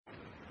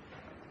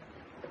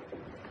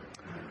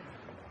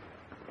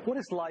what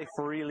is life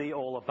really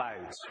all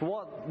about?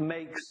 What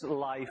makes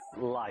life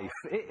life?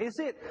 Is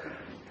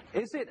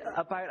it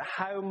about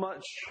how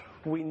much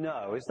we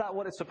know? Is that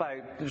what it's about,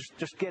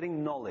 just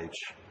getting knowledge?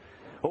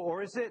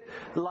 Or is it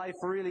life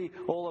really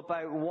all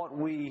about what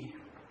we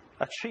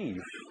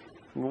achieve,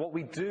 what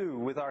we do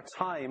with our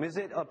time? Is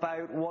it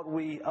about what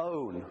we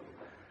own?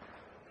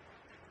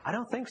 I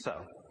don't think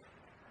so.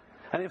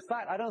 And in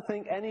fact, I don't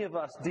think any of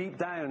us deep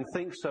down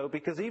think so,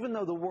 because even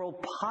though the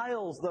world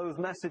piles those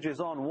messages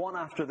on one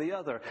after the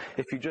other,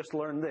 if you just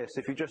learn this,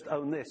 if you just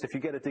own this, if you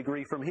get a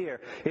degree from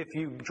here, if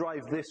you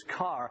drive this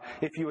car,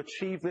 if you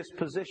achieve this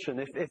position,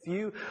 if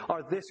you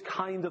are this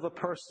kind of a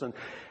person,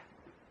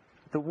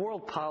 the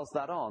world piles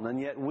that on.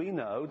 And yet we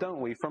know, don't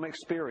we, from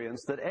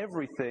experience, that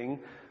everything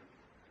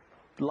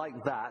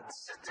like that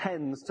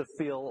tends to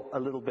feel a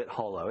little bit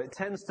hollow. It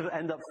tends to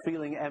end up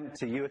feeling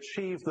empty. You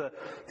achieve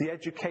the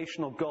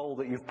educational goal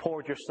that you've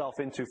poured yourself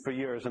into for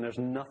years, and there's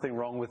nothing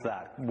wrong with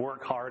that.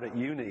 Work hard at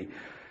uni.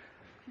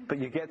 But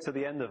you get to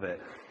the end of it,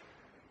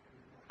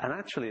 and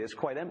actually it's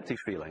quite empty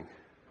feeling.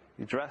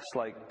 You dress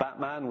like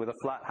Batman with a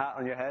flat hat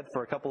on your head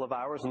for a couple of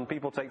hours, and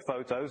people take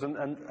photos,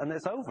 and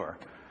it's over.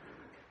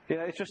 You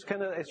know, it's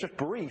just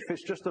brief.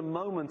 It's just a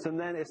moment, and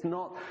then it's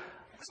not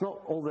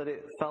all that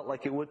it felt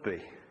like it would be.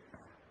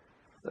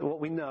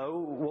 What we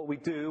know, what we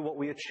do, what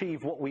we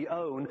achieve, what we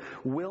own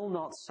will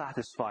not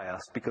satisfy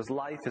us, because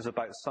life is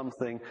about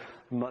something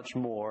much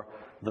more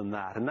than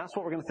that. And that's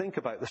what we're going to think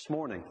about this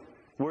morning.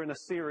 We're in a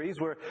series,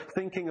 we're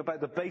thinking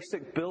about the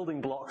basic building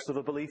blocks of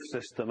a belief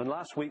system. And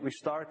last week we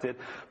started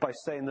by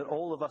saying that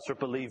all of us are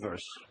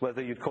believers.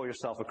 Whether you'd call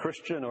yourself a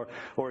Christian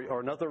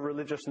or another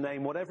religious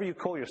name, whatever you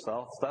call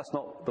yourself, that's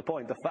not the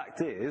point. The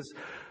fact is,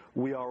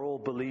 we are all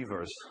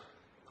believers.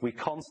 We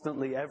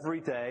constantly,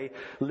 every day,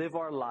 live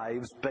our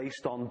lives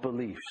based on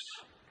beliefs.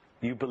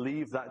 You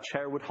believe that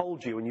chair would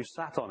hold you and you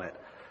sat on it.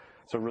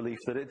 It's a relief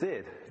that it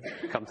did,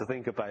 come to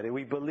think about it.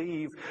 We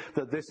believe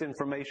that this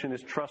information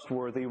is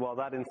trustworthy while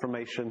that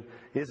information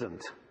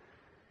isn't.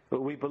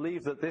 But we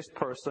believe that this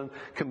person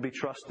can be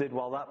trusted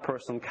while that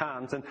person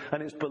can't.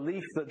 And it's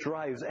belief that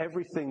drives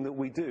everything that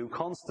we do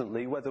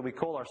constantly, whether we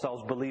call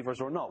ourselves believers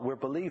or not. We're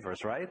believers,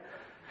 right?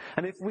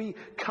 And if we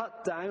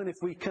cut down, if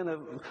we kind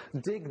of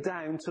dig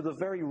down to the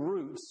very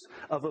roots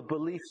of a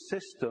belief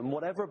system,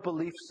 whatever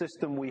belief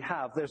system we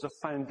have, there's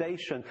a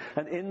foundation.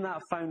 And in that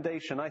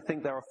foundation, I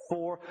think there are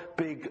 4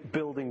 big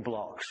building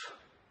blocks.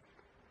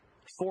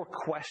 4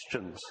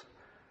 questions.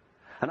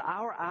 And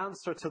our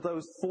answer to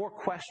those 4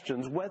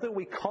 questions, whether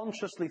we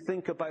consciously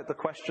think about the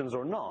questions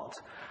or not,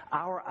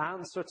 our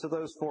answer to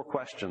those 4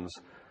 questions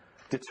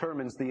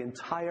determines the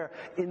entire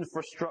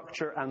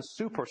infrastructure and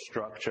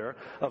superstructure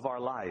of our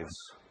lives.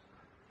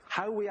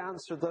 How we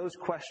answer those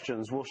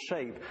questions will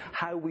shape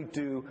how we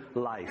do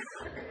life,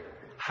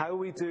 how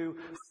we do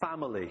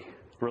family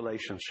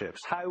relationships,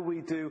 how we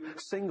do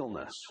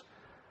singleness.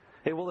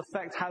 It will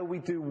affect how we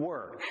do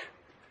work,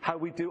 how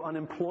we do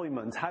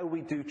unemployment, how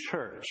we do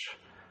church,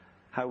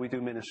 how we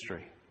do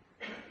ministry.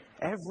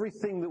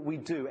 Everything that we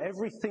do,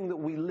 everything that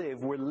we live,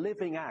 we're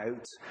living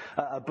out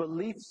a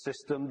belief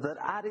system that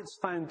at its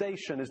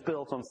foundation is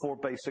built on 4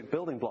 basic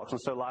building blocks. And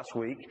so last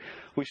week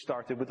we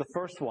started with the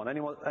first one.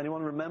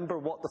 Anyone remember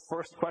what the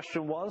first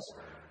question was?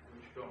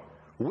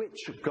 Which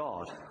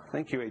God?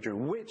 Thank you,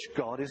 Adrian. Which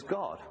God is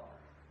God?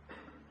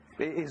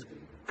 Is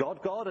God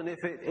God? And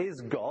if it is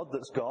God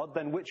that's God,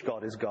 then which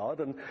God is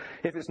God? And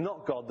if it's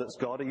not God that's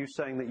God, are you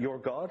saying that you're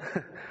God?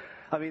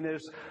 I mean,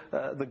 there's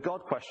the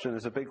God question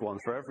is a big one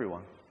for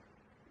everyone.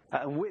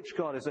 And which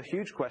God is a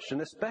huge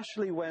question,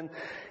 especially when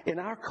in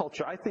our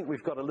culture I think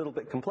we've got a little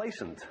bit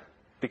complacent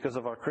because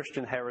of our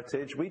Christian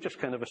heritage. We just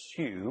kind of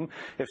assume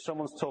if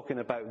someone's talking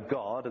about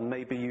God and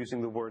maybe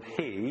using the word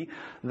He,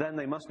 then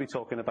they must be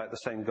talking about the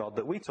same God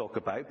that we talk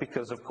about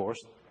because, of course,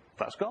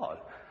 that's God.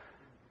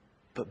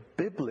 But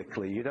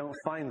biblically, you don't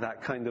find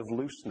that kind of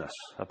looseness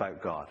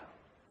about God.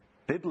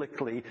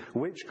 Biblically,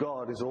 which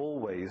God is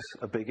always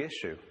a big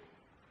issue.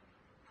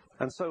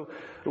 And so,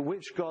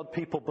 which God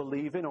people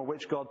believe in or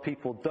which God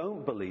people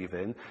don't believe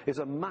in is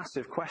a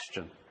massive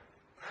question.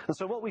 And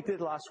so what we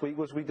did last week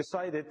was I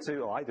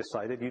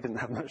decided, you didn't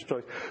have much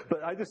choice,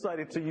 but I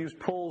decided to use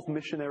Paul's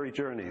missionary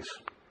journeys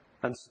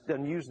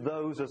and use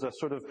those as a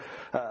sort of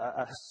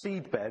a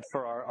seedbed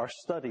for our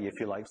study, if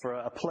you like, for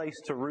a place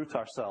to root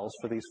ourselves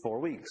for these 4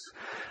 weeks.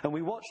 And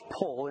we watched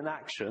Paul in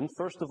action,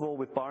 first of all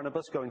with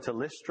Barnabas going to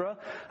Lystra,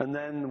 and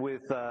then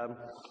with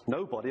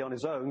nobody on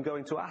his own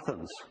going to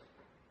Athens.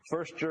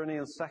 First journey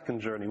and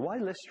second journey. Why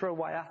Lystra?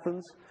 Why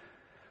Athens?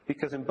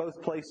 Because in both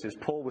places,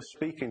 Paul was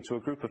speaking to a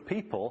group of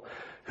people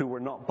who were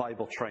not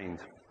Bible trained,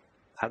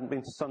 hadn't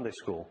been to Sunday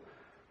school.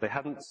 They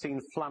hadn't seen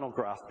flannel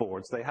graph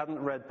boards. They hadn't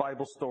read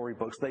Bible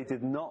storybooks. They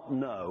did not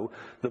know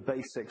the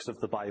basics of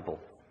the Bible.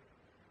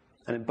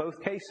 And in both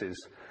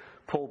cases,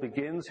 Paul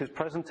begins his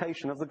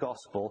presentation of the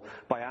gospel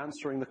by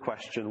answering the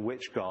question,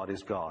 which God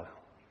is God?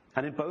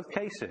 And in both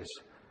cases,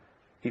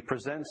 he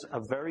presents a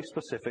very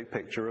specific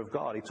picture of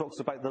God. He talks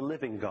about the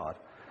living God,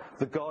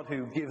 the God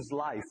who gives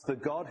life, the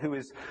God who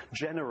is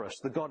generous,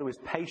 the God who is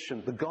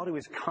patient, the God who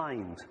is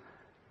kind.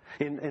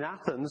 In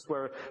Athens,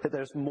 where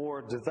there's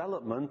more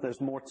development,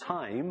 there's more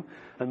time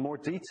and more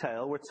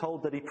detail, we're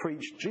told that he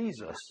preached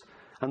Jesus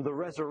and the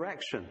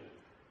resurrection.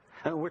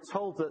 And we're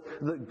told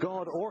that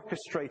God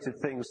orchestrated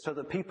things so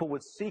that people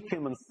would seek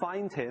him and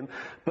find him.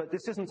 But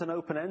this isn't an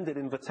open-ended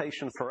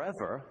invitation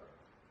forever,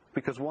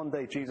 because one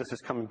day Jesus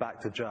is coming back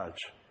to judge.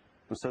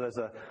 And so there's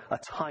a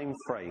time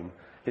frame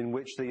in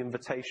which the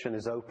invitation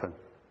is open.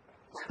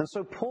 And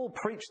so Paul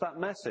preached that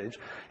message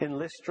in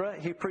Lystra.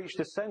 He preached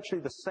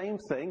essentially the same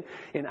thing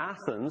in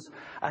Athens,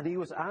 and he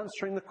was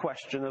answering the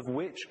question of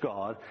which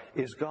God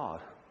is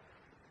God.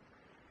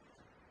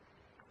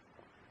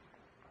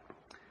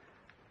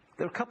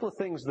 There are a couple of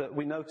things that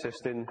we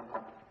noticed in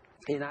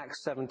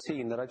Acts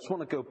 17 that I just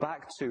want to go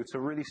back to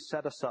really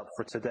set us up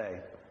for today.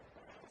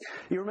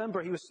 You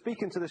remember he was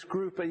speaking to this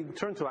group. You can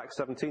turn to Acts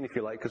 17 if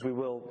you like, because we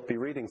will be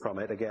reading from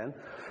it again.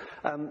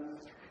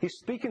 He's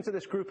speaking to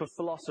this group of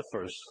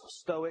philosophers,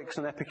 Stoics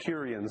and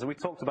Epicureans, and we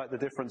talked about the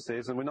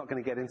differences, and we're not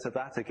going to get into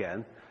that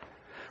again.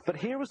 But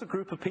here was a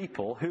group of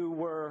people who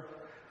were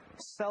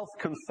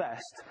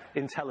self-confessed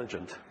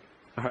intelligent.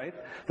 All right?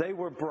 They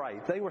were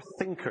bright. They were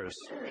thinkers.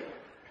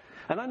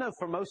 And I know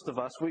for most of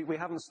us, we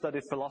haven't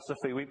studied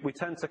philosophy. We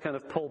tend to kind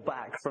of pull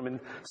back from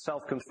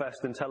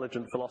self-confessed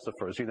intelligent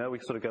philosophers. You know, we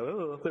sort of go,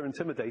 oh, they're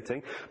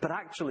intimidating. But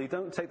actually,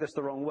 don't take this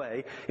the wrong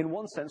way. In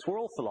one sense, we're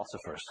all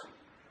philosophers.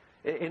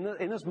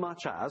 In as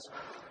much as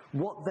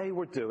what they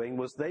were doing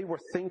was they were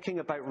thinking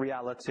about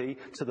reality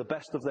to the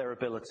best of their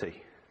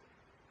ability.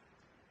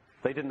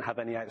 They didn't have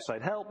any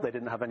outside help. They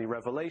didn't have any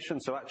revelation,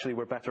 so actually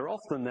we're better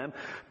off than them.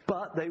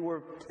 But they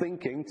were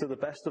thinking to the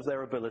best of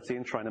their ability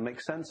and trying to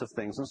make sense of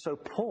things. And so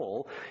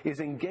Paul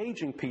is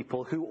engaging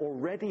people who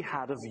already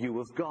had a view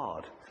of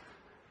God.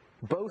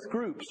 Both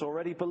groups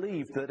already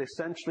believed that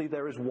essentially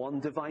there is one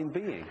divine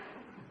being.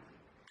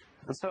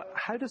 And so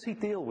how does he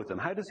deal with them?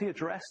 How does he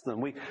address them?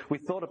 We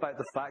thought about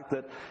the fact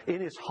that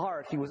in his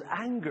heart he was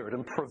angered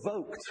and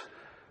provoked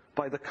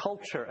by the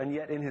culture, and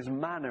yet in his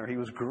manner he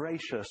was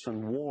gracious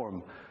and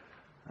warm.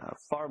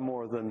 Far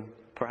more than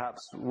perhaps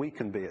we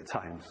can be at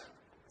times.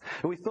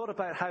 And we thought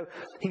about how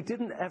he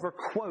didn't ever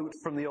quote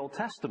from the Old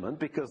Testament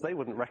because they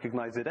wouldn't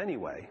recognize it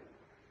anyway.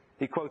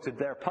 He quoted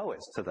their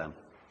poets to them.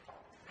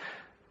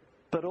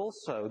 But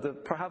also,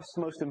 perhaps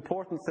the most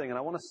important thing, and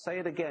I want to say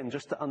it again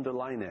just to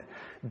underline it,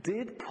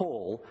 did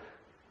Paul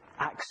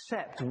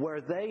accept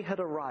where they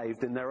had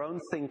arrived in their own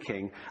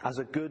thinking as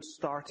a good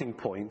starting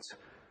point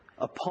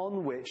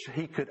upon which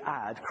he could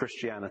add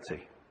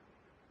Christianity?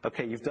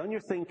 Okay, you've done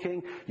your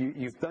thinking,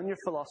 you've done your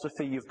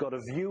philosophy, you've got a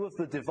view of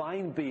the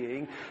divine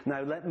being.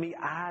 Now let me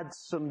add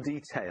some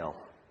detail.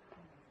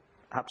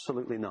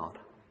 Absolutely not.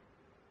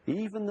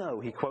 Even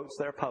though he quotes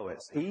their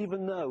poets,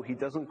 even though he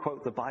doesn't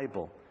quote the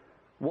Bible,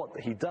 what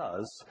he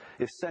does,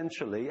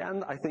 essentially,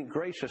 and I think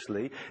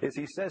graciously, is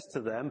he says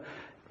to them,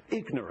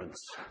 ignorance.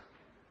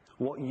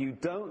 What you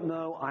don't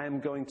know, I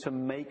am going to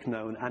make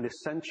known, and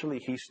essentially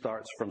he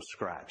starts from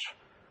scratch.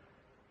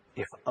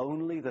 If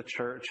only the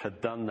church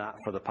had done that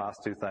for the past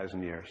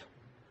 2,000 years.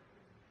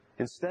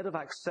 Instead of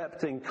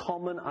accepting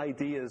common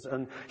ideas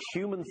and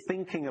human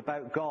thinking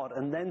about God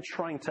and then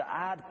trying to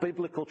add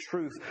biblical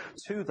truth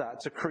to that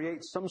to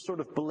create some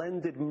sort of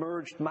blended,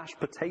 merged mashed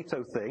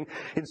potato thing,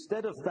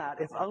 instead of that,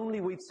 if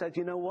only we'd said,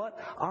 you know what?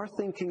 Our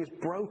thinking is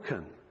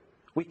broken.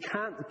 We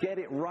can't get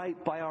it right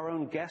by our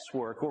own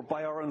guesswork or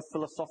by our own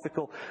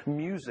philosophical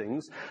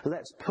musings.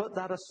 Let's put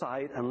that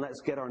aside and let's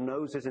get our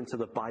noses into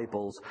the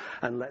Bibles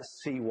and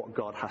let's see what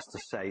God has to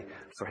say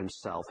for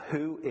himself.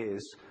 Who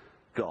is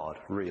God,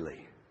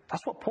 really?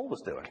 That's what Paul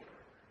was doing.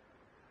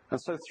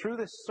 And so through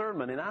this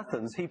sermon in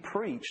Athens, he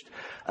preached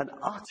an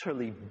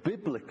utterly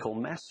biblical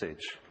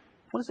message.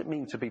 What does it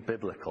mean to be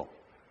biblical?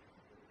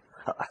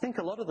 I think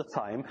a lot of the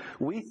time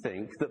we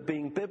think that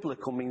being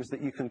biblical means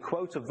that you can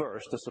quote a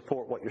verse to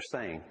support what you're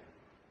saying.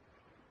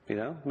 You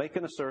know, make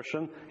an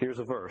assertion, here's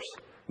a verse.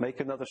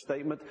 Make another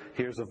statement,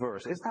 here's a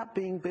verse. Is that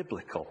being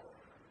biblical?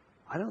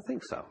 I don't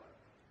think so.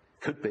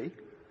 Could be.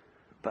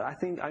 But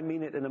I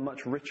mean it in a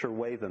much richer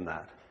way than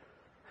that.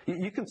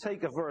 You can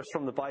take a verse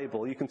from the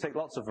Bible, you can take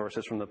lots of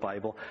verses from the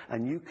Bible,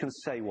 and you can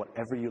say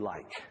whatever you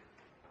like.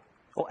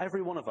 Or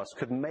every one of us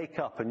could make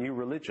up a new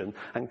religion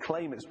and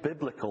claim it's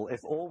biblical if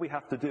all we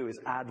have to do is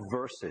add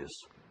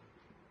verses.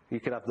 You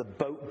could have the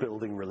boat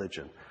building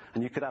religion,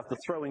 and you could have the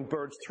throwing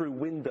birds through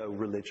window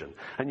religion,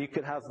 and you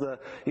could have the,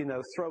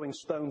 throwing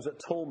stones at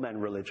tall men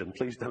religion.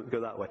 Please don't go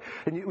that way.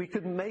 And we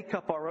could make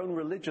up our own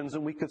religions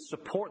and we could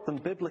support them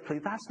biblically.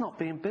 That's not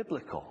being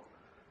biblical.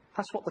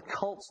 That's what the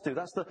cults do.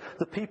 That's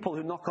the people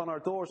who knock on our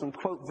doors and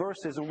quote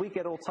verses and we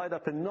get all tied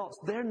up in knots.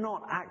 They're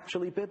not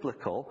actually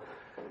biblical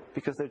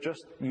because they're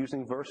just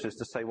using verses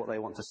to say what they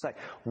want to say.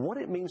 What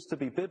it means to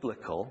be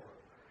biblical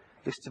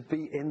is to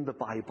be in the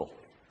Bible.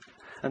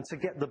 and to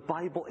get the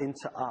Bible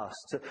into us,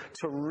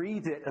 to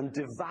read it and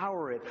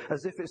devour it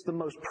as if it's the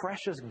most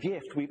precious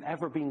gift we've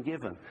ever been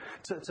given,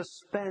 to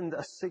spend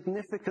a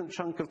significant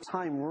chunk of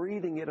time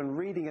reading it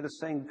and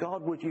saying,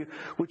 God, would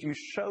you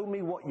show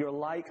me what you're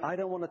like? I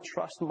don't want to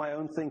trust my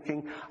own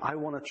thinking. I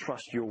want to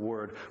trust your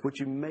word. Would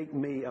you make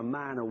me a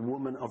man, a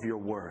woman of your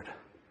word?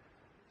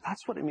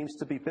 That's what it means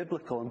to be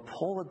biblical, and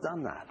Paul had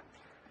done that.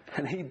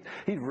 And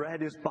he'd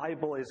read his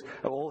Bible.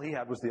 All he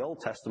had was the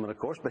Old Testament, of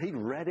course, but he'd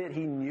read it,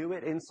 he knew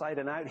it inside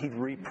and out, he'd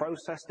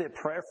reprocessed it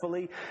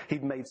prayerfully,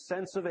 he'd made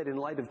sense of it in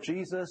light of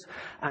Jesus,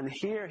 and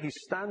here he's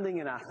standing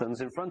in Athens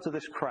in front of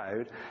this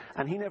crowd,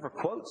 and he never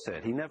quotes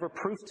it, he never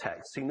proof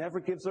texts, he never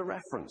gives a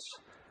reference.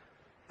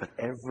 But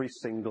every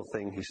single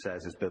thing he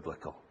says is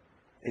biblical.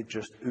 It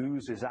just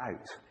oozes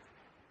out,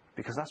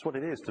 because that's what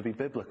it is to be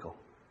biblical.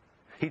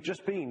 He'd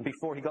just been,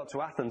 before he got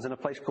to Athens, in a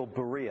place called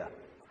Berea.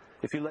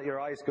 If you let your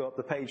eyes go up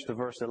the page to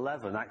verse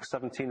 11, Acts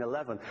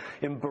 17:11,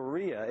 in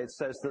Berea it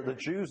says that the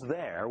Jews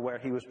there, where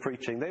he was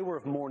preaching, they were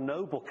of more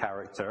noble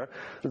character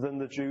than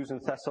the Jews in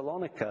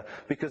Thessalonica,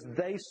 because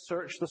they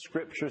searched the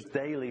Scriptures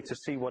daily to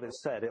see what it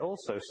said. It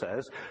also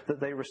says that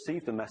they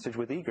received the message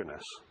with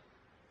eagerness.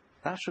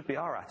 That should be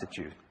our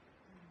attitude.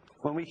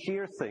 When we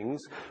hear things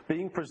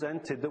being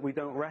presented that we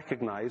don't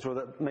recognize, or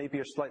that maybe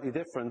are slightly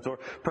different, or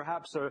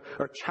perhaps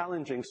are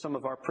challenging some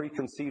of our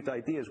preconceived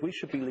ideas, we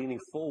should be leaning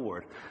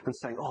forward and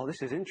saying, oh,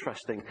 this is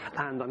interesting,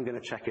 and I'm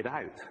going to check it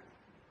out.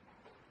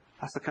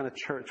 That's the kind of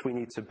church we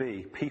need to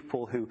be.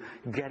 People who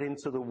get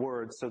into the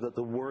Word so that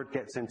the Word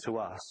gets into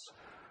us,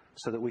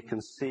 so that we can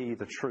see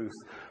the truth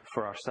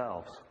for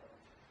ourselves.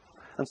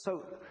 And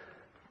so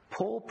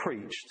Paul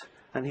preached,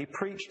 and he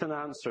preached an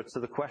answer to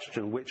the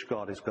question, which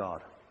God is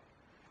God?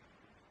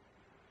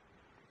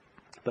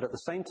 But at the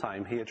same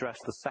time, he addressed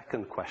the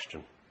second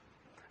question.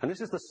 And this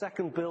is the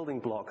second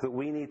building block that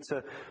we need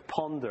to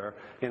ponder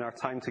in our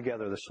time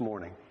together this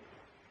morning.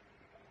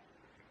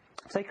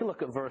 Take a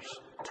look at verse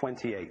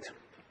 28.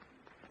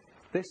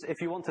 This, if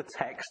you want a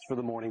text for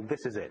the morning,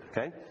 this is it,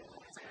 okay?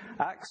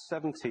 Acts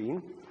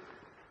 17,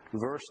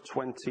 verse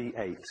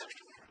 28.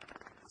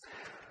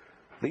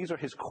 These are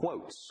his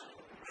quotes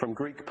from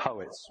Greek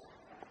poets.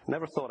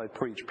 Never thought I'd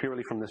preach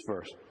purely from this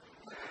verse.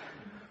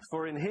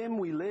 For in him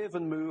we live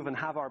and move and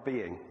have our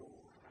being.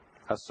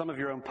 As some of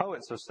your own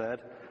poets have said,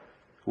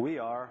 we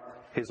are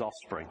his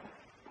offspring.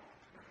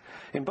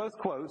 In both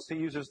quotes, he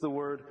uses the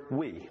word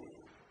we.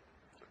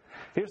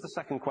 Here's the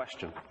second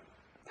question.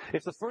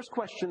 If the first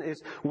question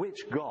is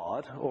which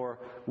God, or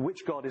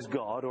which God is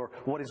God, or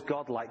what is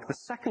God like, the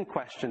second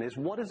question is,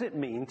 what does it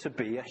mean to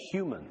be a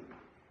human?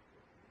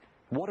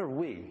 What are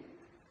we?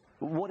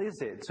 What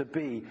is it to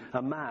be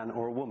a man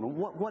or a woman?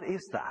 What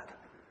is that?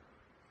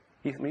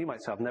 You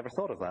might say, I've never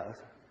thought of that.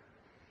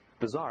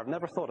 Bizarre, I've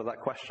never thought of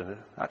that question. It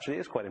actually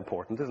is quite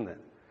important, isn't it?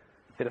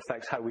 It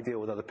affects how we deal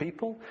with other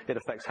people. It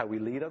affects how we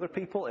lead other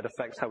people. It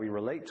affects how we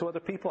relate to other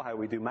people, how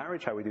we do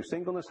marriage, how we do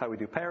singleness, how we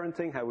do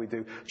parenting, how we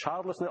do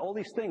childlessness, all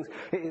these things.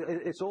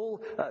 It's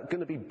all going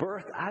to be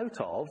birthed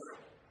out of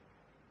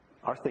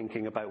our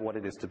thinking about what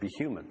it is to be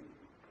human.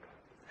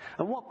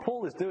 And what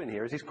Paul is doing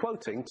here is he's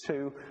quoting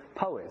two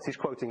poets. He's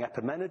quoting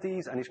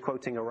Epimenides and he's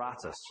quoting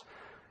Aratus.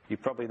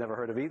 You've probably never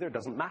heard of either. It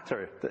doesn't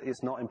matter.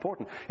 It's not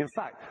important. In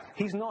fact,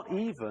 he's not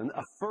even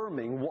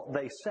affirming what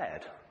they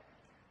said.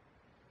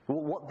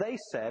 What they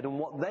said and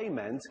what they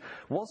meant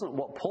wasn't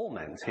what Paul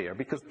meant here,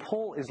 because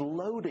Paul is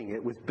loading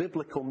it with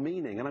biblical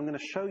meaning. And I'm going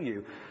to show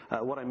you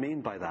what I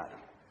mean by that.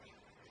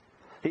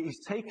 He's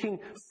taking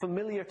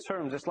familiar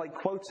terms. It's like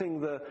quoting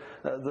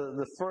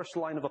the first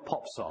line of a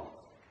pop song.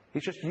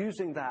 He's just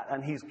using that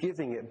and he's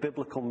giving it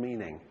biblical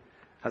meaning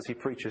as he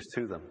preaches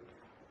to them.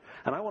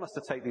 And I want us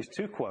to take these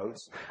two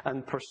quotes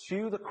and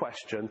pursue the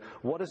question,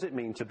 what does it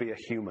mean to be a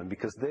human?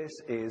 Because this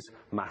is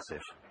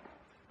massive.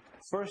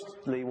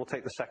 Firstly, we'll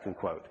take the second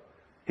quote.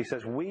 He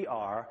says, we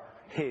are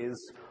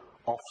his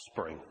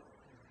offspring.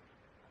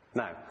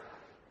 Now,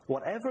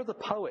 whatever the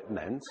poet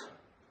meant,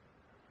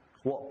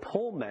 what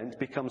Paul meant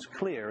becomes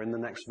clear in the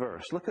next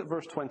verse. Look at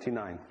verse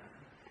 29.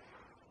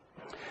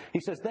 He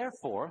says,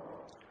 therefore,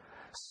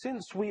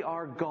 since we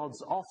are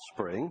God's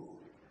offspring,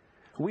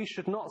 we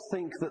should not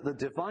think that the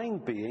divine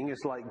being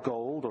is like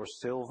gold or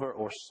silver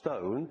or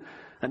stone,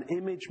 an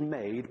image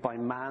made by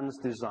man's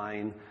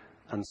design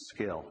and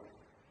skill.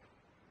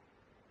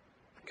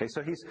 Okay,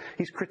 so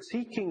he's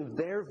critiquing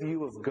their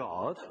view of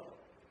God.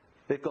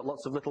 They've got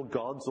lots of little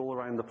gods all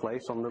around the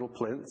place on little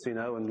plinths,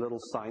 and little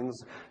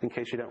signs in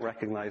case you don't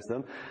recognize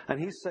them. And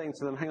he's saying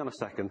to them, hang on a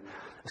second,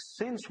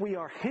 since we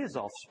are his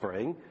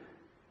offspring,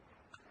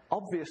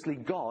 obviously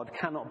God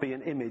cannot be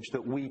an image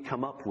that we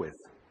come up with.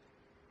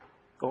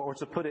 Or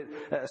to put it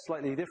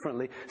slightly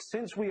differently,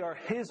 since we are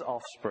his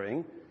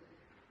offspring,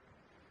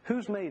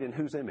 who's made in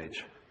whose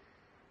image?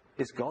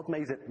 Is God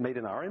made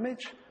in our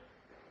image?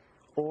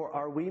 Or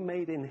are we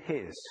made in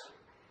his?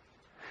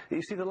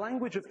 You see, the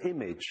language of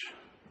image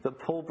that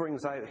Paul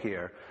brings out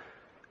here,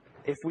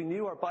 if we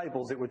knew our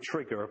Bibles, it would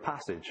trigger a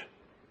passage.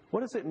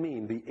 What does it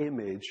mean, the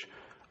image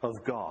of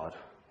God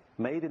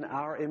Made in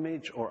our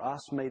image or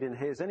us made in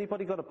his?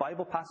 Anybody got a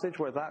Bible passage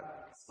where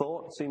that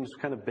thought seems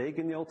kind of big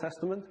in the Old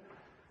Testament?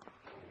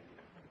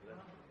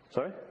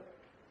 Sorry?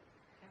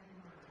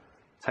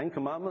 Ten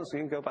Commandments? You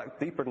can go back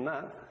deeper than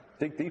that.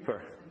 Dig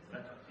deeper.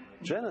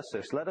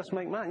 Genesis, let us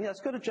make man. Yeah,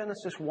 let's go to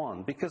Genesis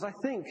 1, because I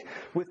think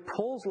with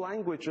Paul's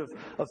language of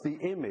the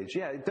image,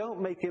 don't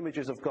make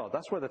images of God.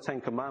 That's where the Ten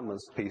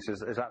Commandments piece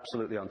is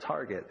absolutely on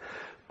target.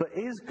 But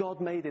is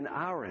God made in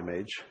our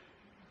image?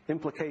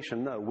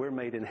 Implication, no, we're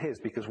made in his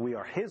because we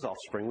are his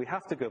offspring. We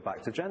have to go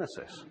back to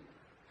Genesis.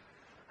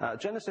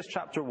 Genesis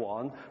chapter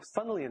 1,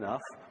 funnily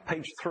enough,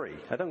 page 3.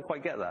 I don't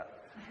quite get that.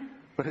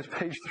 But it's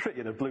page 3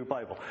 in a blue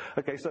Bible.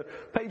 Okay, so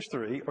page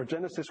 3, or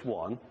Genesis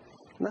 1,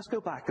 let's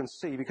go back and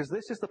see, because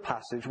this is the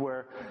passage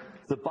where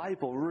the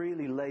Bible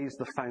really lays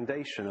the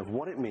foundation of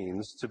what it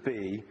means to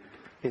be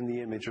in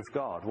the image of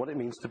God, what it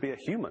means to be a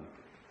human.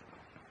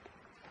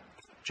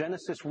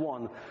 Genesis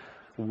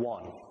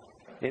 1:1.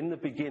 In the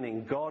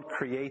beginning, God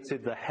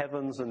created the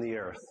heavens and the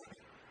earth.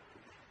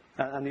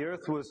 And the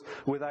earth was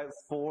without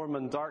form,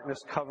 and darkness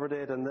covered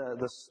it, and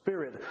the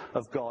Spirit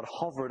of God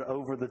hovered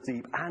over the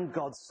deep. And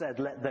God said,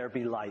 let there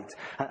be light.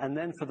 And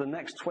then for the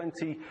next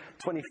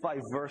 25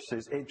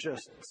 verses, it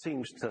just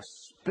seems to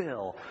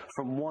spill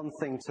from one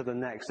thing to the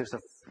next. It's a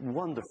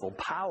wonderful,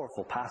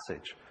 powerful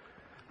passage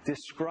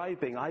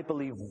describing, I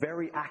believe,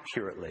 very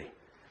accurately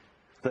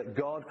that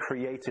God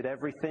created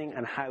everything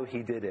and how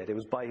he did it. It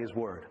was by his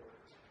word.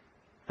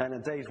 And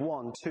in days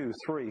 1, 2,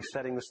 3,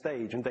 setting the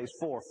stage. In days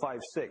 4, 5,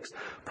 6,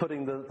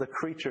 putting the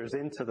creatures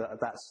into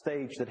that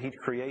stage that he'd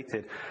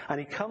created. And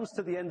he comes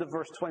to the end of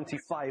verse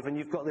 25, and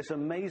you've got this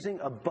amazing,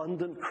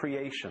 abundant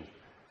creation.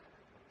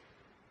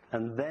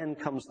 And then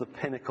comes the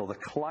pinnacle, the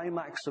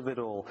climax of it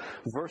all.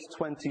 Verse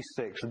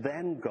 26,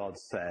 then God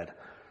said,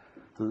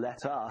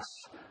 let us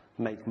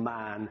make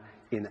man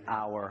in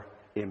our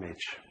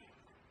image.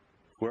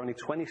 We're only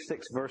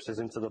 26 verses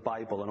into the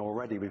Bible, and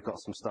already we've got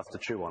some stuff to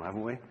chew on,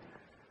 haven't we?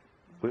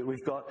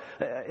 We've got,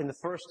 in the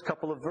first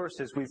couple of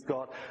verses, we've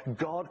got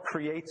God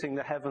creating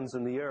the heavens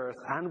and the earth,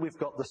 and we've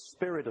got the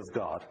Spirit of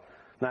God.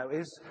 Now,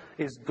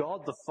 is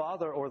God the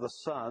Father or the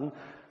Son,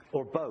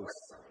 or both?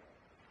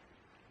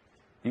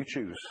 You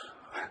choose.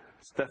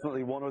 It's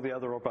definitely one or the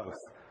other or both.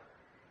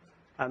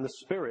 And the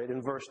Spirit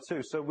in verse 2.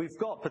 So we've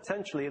got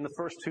potentially in the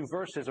first two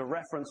verses a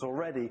reference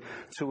already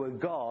to a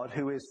God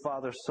who is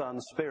Father, Son,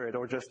 Spirit,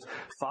 or just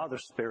Father,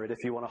 Spirit if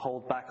you want to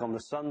hold back on the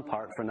Son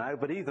part for now.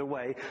 But either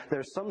way,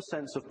 there's some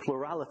sense of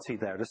plurality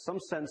there. There's some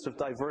sense of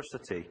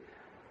diversity.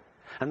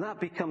 And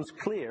that becomes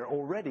clear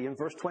already in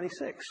verse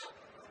 26.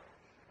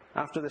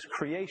 After this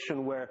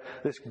creation where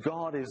this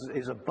God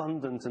is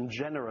abundant and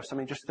generous. I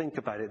mean, just think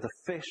about it. The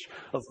fish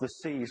of the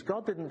seas.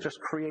 God didn't just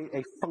create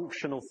a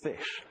functional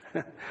fish.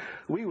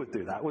 We would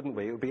do that, wouldn't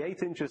we? It would be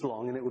 8 inches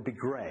long and it would be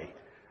grey.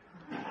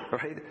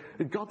 Right?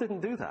 God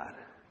didn't do that.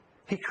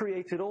 He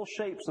created all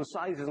shapes and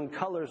sizes and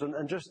colours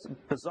and just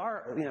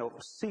bizarre,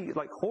 sea,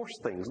 like horse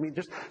things. I mean,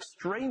 just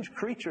strange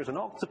creatures, and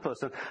octopus,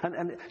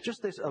 and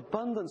just this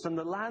abundance. And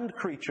the land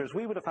creatures,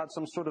 we would have had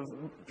some sort of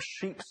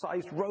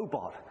sheep-sized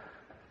robot.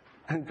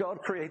 And God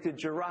created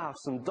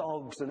giraffes and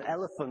dogs and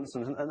elephants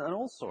and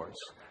all sorts.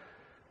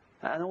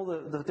 And all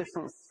the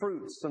different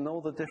fruits and all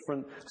the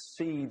different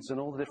seeds and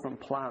all the different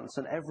plants,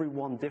 and every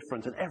one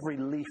different and every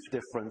leaf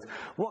different.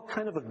 What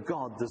kind of a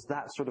God does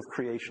that sort of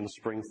creation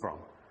spring from?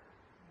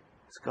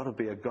 It's got to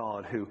be a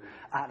God who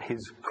at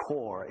his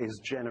core is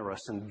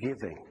generous and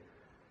giving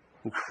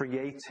and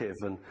creative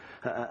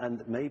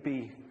and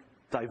maybe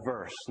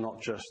diverse, not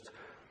just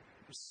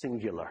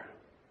singular.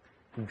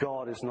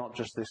 God is not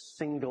just this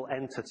single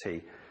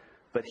entity,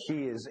 but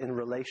he is in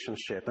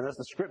relationship. And as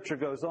the scripture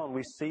goes on,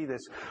 we see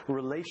this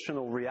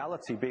relational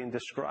reality being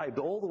described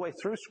all the way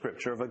through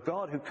scripture of a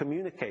God who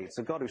communicates,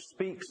 a God who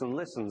speaks and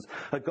listens,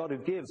 a God who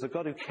gives, a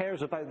God who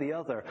cares about the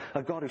other,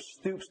 a God who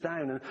stoops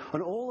down.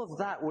 And all of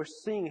that, we're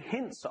seeing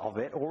hints of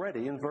it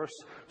already in verse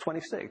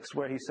 26,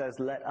 where he says,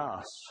 let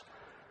us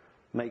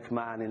make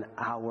man in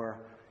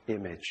our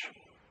image.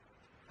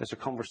 There's a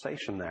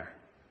conversation there.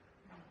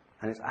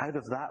 And it's out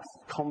of that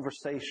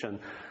conversation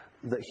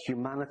that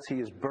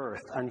humanity is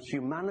birthed. And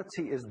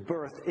humanity is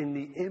birthed in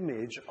the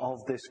image of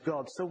this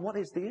God. So what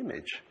is the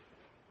image?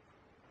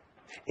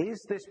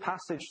 Is this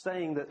passage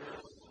saying that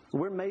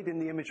we're made in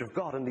the image of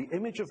God, and the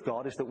image of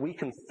God is that we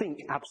can think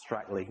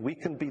abstractly? We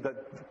can be the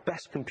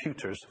best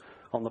computers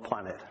on the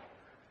planet?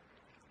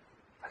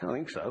 I don't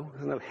think so.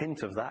 There's no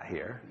hint of that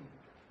here.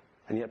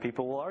 And yet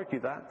people will argue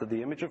that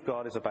the image of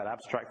God is about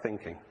abstract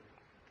thinking.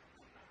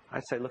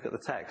 I'd say look at the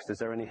text. Is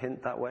there any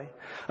hint that way?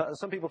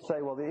 Some people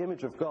say, well, the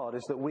image of God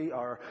is that we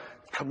are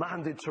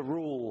commanded to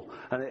rule,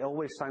 and it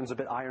always sounds a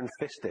bit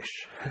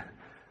iron-fistish.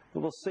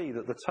 We'll see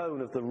that the tone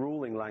of the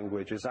ruling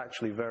language is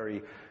actually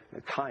very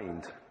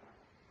kind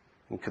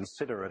and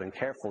considerate and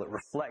careful. It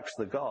reflects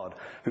the God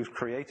who's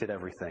created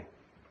everything.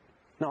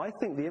 Now, I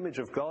think the image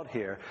of God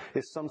here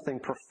is something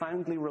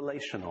profoundly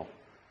relational,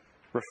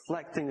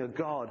 reflecting a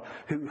God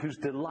whose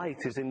delight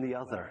is in the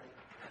other.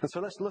 And so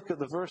let's look at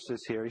the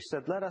verses here. He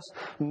said, let us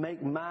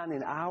make man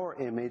in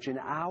our image, in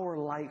our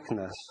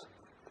likeness.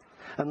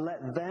 and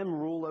let them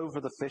rule over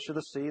the fish of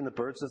the sea and the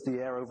birds of the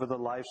air, over the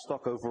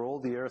livestock, over all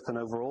the earth, and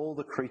over all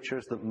the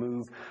creatures that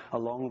move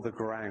along the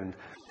ground.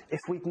 If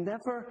we'd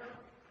never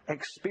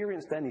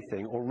experienced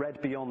anything or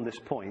read beyond this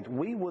point,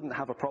 we wouldn't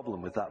have a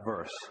problem with that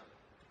verse,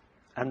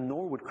 and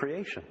nor would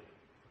creation.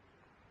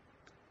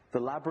 The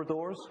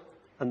Labradors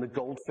and the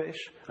goldfish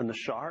and the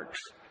sharks,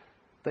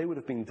 they would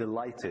have been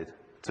delighted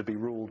to be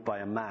ruled by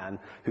a man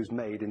who's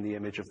made in the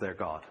image of their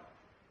God.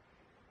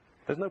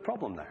 There's no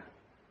problem there.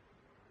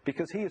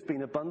 Because he has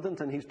been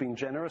abundant and he's been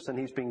generous and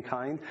he's been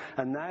kind,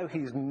 and now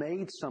he's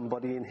made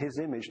somebody in his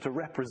image to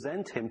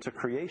represent him to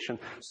creation.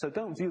 So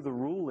don't view the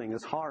ruling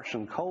as harsh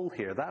and cold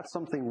here. That's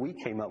something we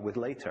came up with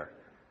later.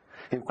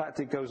 In fact,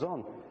 it goes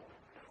on.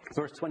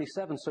 Verse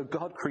 27, so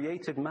God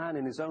created man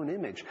in his own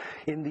image.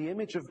 In the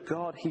image of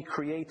God he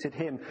created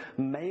him.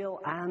 Male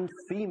and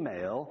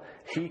female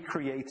he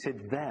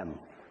created them.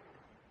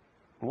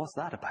 What's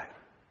that about?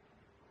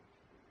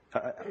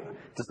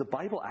 Does the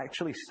Bible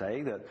actually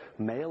say that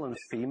male and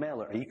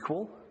female are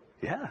equal?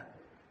 Yeah.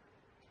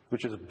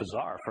 Which is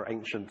bizarre for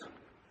ancient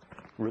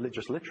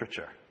religious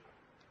literature.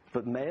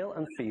 But male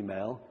and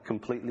female,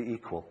 completely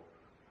equal.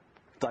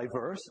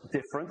 Diverse,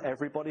 different.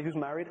 Everybody who's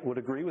married would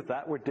agree with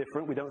that. We're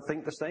different. We don't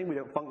think the same. We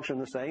don't function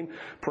the same.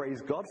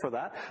 Praise God for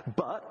that.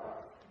 But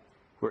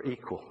we're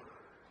equal.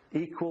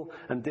 Equal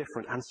and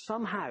different. And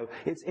somehow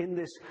it's in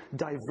this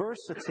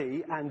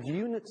diversity and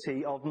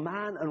unity of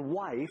man and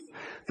wife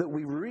that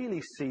we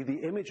really see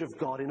the image of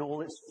God in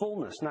all its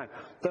fullness. Now,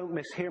 don't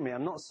mishear me.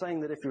 I'm not saying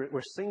that if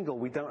we're single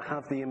we don't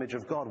have the image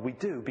of God. We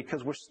do,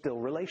 because we're still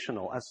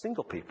relational as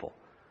single people.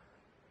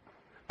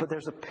 But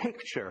there's a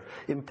picture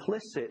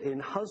implicit in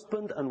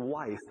husband and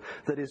wife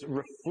that is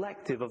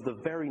reflective of the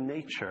very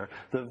nature,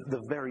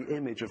 the very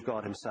image of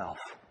God himself.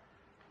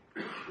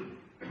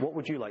 What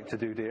would you like to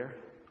do, dear?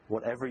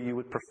 Whatever you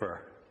would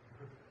prefer.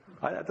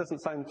 That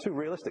doesn't sound too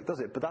realistic, does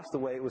it? But that's the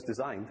way it was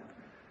designed.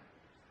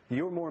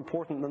 You're more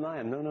important than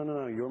I am.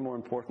 No. You're more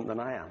important than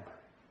I am.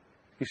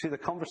 You see, the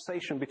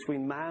conversation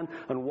between man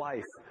and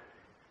wife,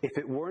 if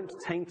it weren't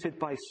tainted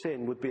by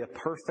sin, would be a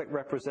perfect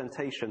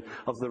representation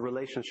of the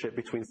relationship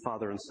between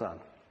father and son.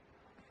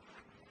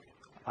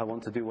 I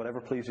want to do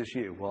whatever pleases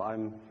you. Well,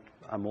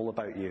 I'm all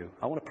about you.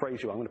 I want to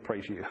praise you. I'm going to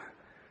praise you.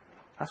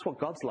 That's what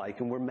God's like,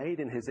 and we're made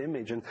in his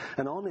image. And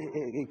on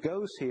it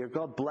goes here,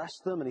 God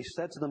blessed them, and he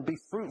said to them, be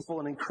fruitful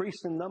and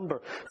increase in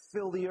number,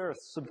 fill the earth,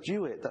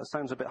 subdue it. That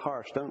sounds a bit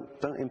harsh.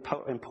 Don't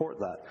import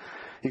that.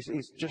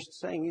 He's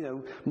just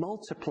saying,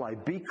 multiply,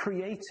 be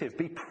creative,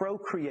 be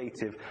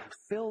procreative,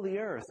 fill the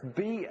earth,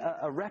 be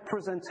a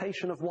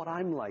representation of what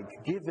I'm like,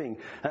 giving.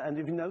 And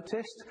have you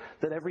noticed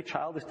that every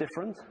child is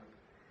different?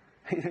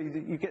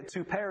 You get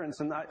two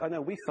parents, and I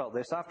know we felt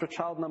this. After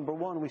child number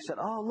one, we said,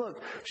 oh,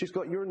 look, she's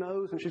got your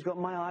nose, and she's got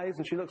my eyes,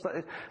 and she looks like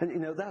this.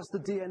 And, that's the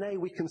DNA.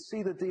 We can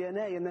see the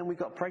DNA. And then we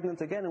got pregnant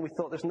again, and we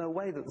thought there's no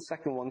way that the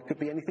second one could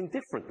be anything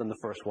different than the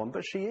first one.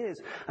 But she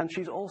is. And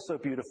she's also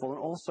beautiful and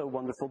also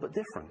wonderful, but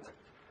different.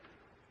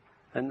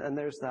 And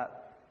there's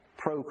that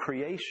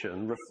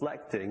procreation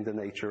reflecting the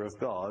nature of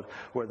God,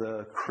 where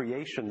the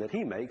creation that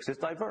he makes is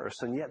diverse,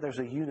 and yet there's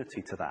a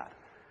unity to that.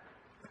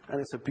 And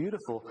it's a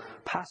beautiful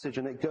passage,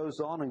 and it goes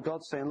on, and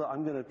God's saying, look,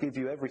 I'm going to give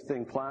you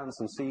everything, plants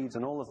and seeds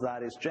and all of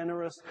that is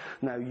generous.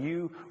 Now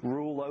you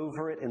rule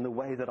over it in the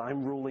way that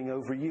I'm ruling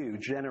over you,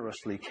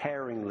 generously,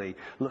 caringly,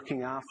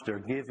 looking after,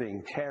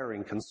 giving,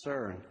 caring,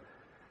 concern.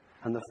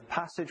 And the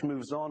passage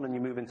moves on, and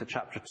you move into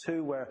chapter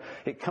 2, where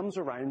it comes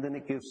around and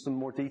it gives some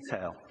more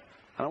detail.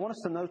 And I want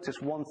us to notice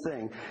one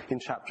thing in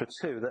chapter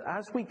 2, that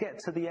as we get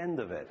to the end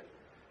of it,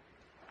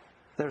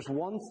 there's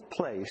one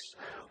place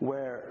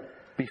where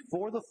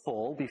before the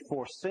fall,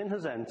 before sin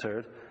has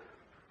entered,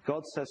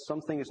 God says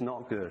something is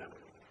not good.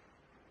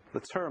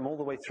 The term all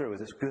the way through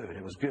is it's good,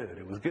 it was good,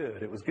 it was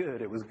good, it was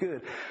good, it was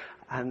good.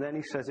 And then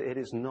he says it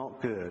is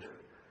not good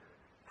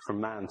for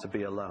man to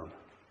be alone.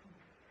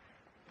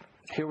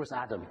 Here was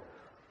Adam,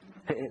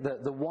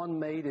 the one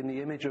made in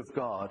the image of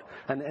God,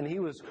 and he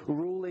was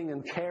ruling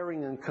and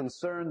caring and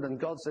concerned, and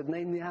God said,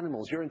 name the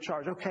animals, you're in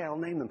charge. Okay, I'll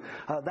name them.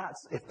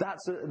 If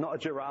that's not a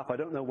giraffe, I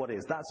don't know what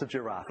is. That's a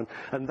giraffe.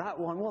 And that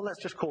one, well,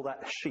 let's just call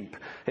that sheep.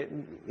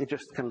 It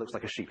just kind of looks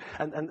like a sheep.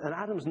 And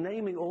Adam's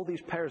naming all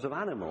these pairs of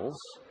animals,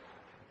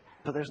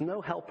 but there's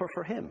no helper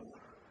for him.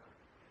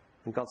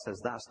 And God says,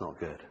 that's not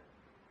good.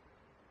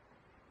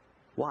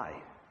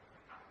 Why?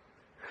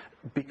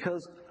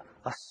 Because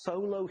a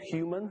solo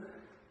human,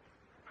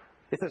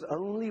 if there's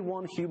only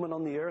one human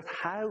on the earth,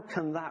 how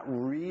can that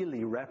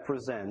really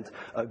represent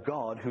a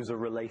God who's a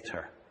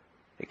relator?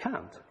 It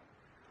can't.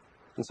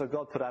 And so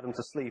God put Adam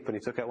to sleep, and he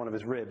took out one of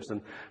his ribs,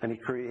 and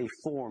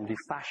he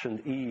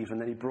fashioned Eve, and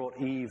then he brought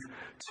Eve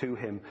to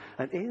him.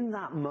 And in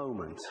that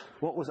moment,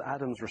 what was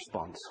Adam's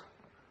response?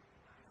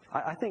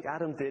 I think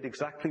Adam did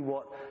exactly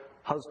what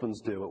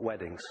husbands do at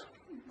weddings.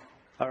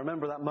 I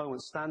remember that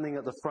moment, standing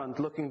at the front,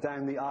 looking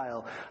down the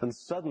aisle, and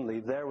suddenly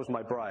there was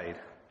my bride.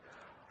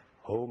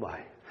 Oh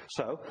my.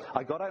 So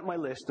I got out my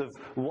list of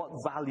what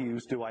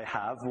values do I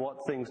have, what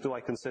things do I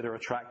consider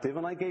attractive,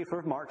 and I gave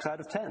her marks out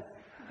of 10.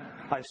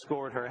 I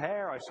scored her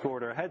hair, I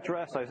scored her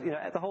headdress,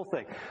 the whole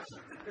thing.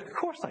 Of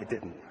course I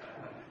didn't.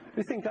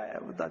 You think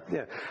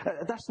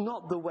that's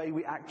not the way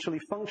we actually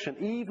function.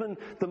 Even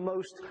the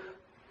most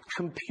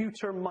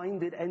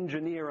computer-minded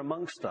engineer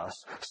amongst us,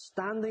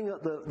 standing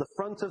at the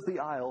front of the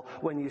aisle,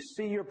 when you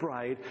see your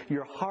bride,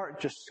 your heart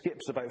just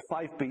skips about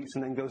 5 beats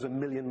and then goes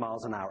 1,000,000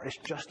 miles an hour. It's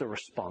just a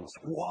response.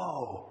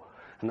 Whoa!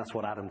 And that's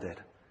what Adam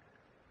did.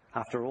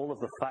 After all of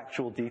the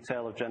factual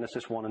detail of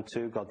Genesis 1 and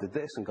 2, God did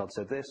this, and God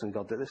said this, and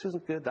God did this.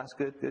 Isn't good, that's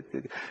good, good,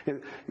 good.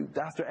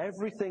 After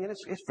everything, and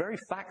it's very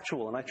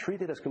factual, and I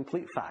treat it as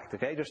complete fact,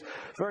 okay? Just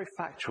very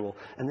factual.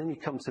 And then you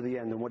come to the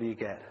end, and what do you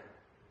get?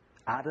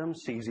 Adam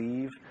sees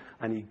Eve,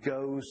 and he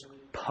goes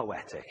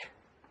poetic.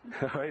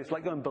 It's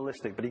like going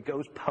ballistic, but he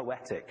goes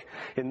poetic.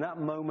 In that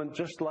moment,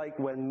 just like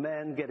when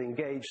men get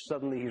engaged,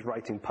 suddenly he's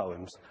writing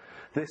poems.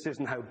 This is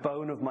now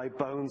bone of my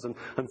bones and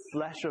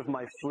flesh of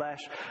my flesh.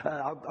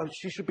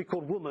 She should be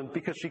called woman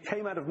because she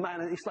came out of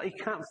man. And it's like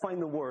he can't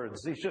find the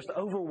words. He's just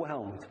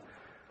overwhelmed.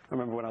 I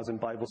remember when I was in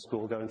Bible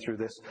school going through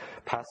this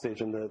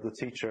passage, and the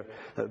teacher,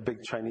 a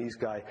big Chinese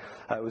guy,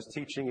 was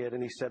teaching it,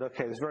 and he said,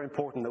 okay, it's very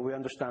important that we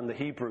understand the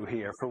Hebrew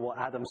here for what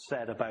Adam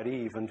said about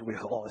Eve. And we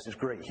thought, this is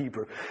great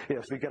Hebrew.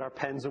 So we get our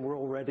pens and we're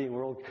all ready and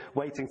we're all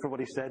waiting for what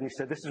he said. And he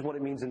said, this is what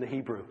it means in the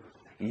Hebrew.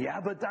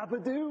 Yabba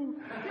dabba doo.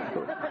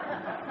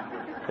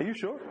 Are you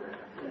sure?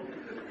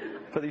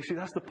 But you see,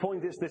 that's the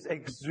point. It's this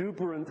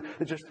exuberant,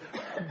 just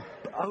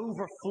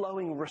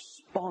overflowing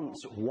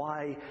response.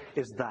 Why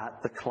is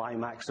that the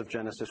climax of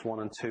Genesis 1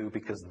 and 2?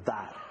 Because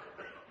that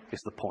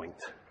is the point.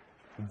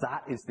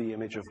 That is the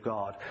image of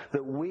God.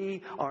 That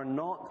we are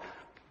not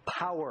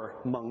power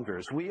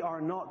mongers. We are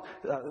not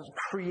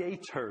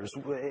creators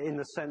in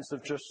the sense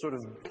of just sort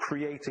of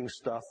creating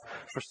stuff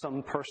for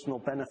some personal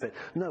benefit.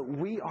 No,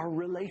 we are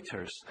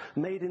relators,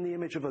 made in the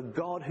image of a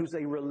God who's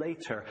a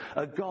relator,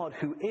 a God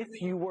who, if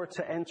you were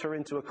to enter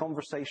into a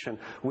conversation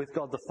with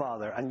God the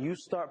Father and you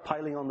start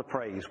piling on the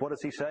praise, what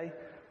does he say?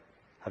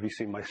 Have you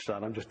seen my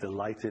son? I'm just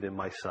delighted in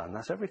my son.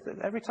 That's everything.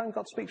 Every time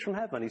God speaks from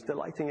heaven, he's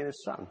delighting in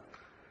his son.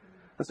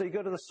 And so you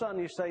go to the Son,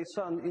 you say,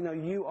 Son,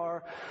 you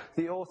are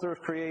the author of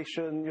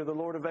creation, you're the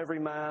Lord of every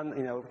man,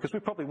 because we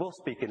probably will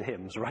speak in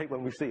hymns, right,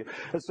 when we see you.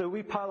 And so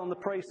we pile on the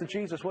praise to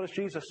Jesus. What does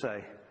Jesus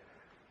say?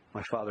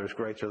 My Father is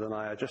greater than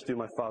I just do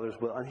my Father's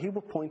will. And he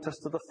will point us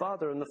to the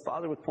Father, and the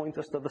Father would point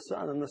us to the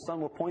Son, and the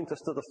Son will point us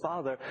to the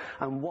Father.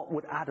 And what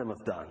would Adam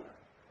have done?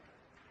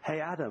 Hey,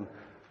 Adam,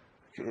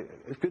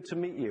 it's good to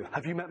meet you.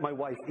 Have you met my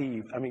wife,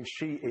 Eve? I mean,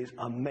 she is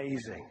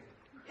amazing.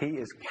 He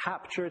is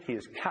captured, he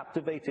is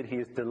captivated, he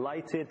is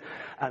delighted,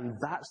 and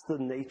that's the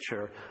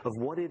nature of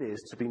what it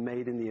is to be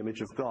made in the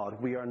image of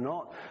God. We are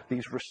not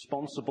these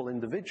responsible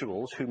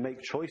individuals who make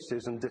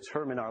choices and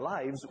determine our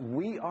lives.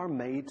 We are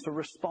made to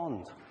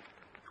respond.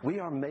 We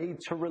are made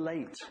to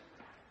relate.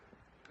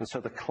 And so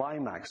the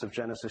climax of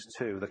Genesis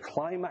 2, the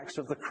climax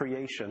of the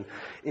creation,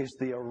 is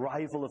the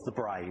arrival of the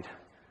bride.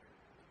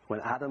 When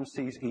Adam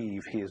sees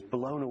Eve, he is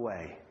blown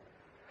away.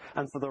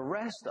 And for the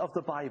rest of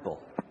the Bible,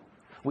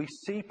 we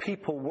see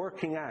people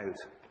working out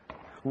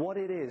what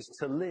it is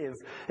to live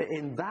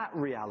in that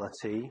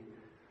reality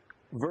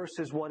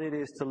versus what it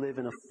is to live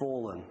in a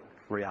fallen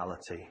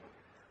reality.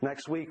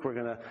 Next week, we're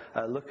going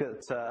to look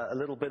at a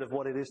little bit of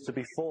what it is to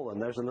be fallen.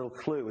 There's a little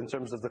clue in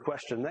terms of the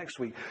question next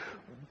week.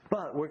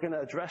 But we're going to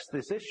address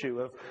this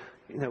issue of,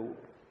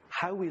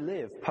 how we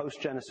live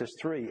post-Genesis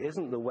 3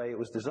 isn't the way it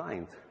was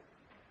designed.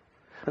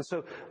 And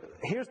so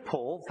here's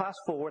Paul, fast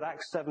forward,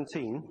 Acts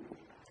 17.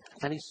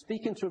 And he's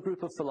speaking to a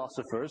group of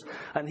philosophers,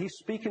 and he's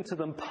speaking to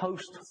them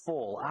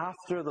post-fall,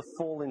 after the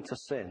fall into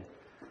sin.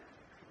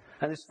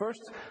 And his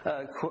first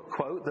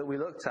quote that we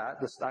looked at,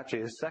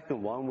 actually his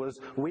second one, was,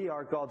 we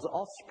are God's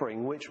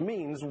offspring, which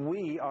means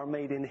we are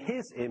made in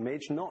his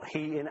image, not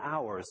he in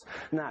ours.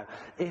 Now,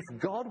 if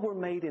God were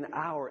made in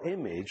our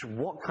image,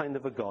 what kind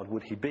of a God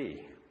would he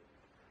be?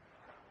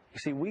 You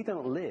see, we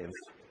don't live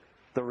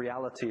the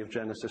reality of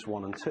Genesis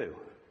 1 and 2.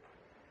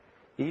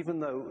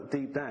 Even though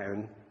deep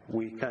down,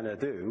 we kind of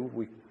do,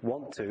 we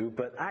want to,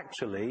 but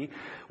actually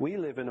we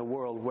live in a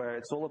world where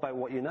it's all about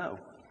what you know,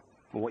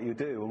 and what you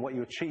do, and what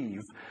you achieve,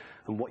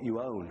 and what you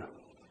own.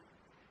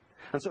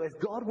 And so if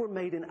God were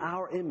made in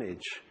our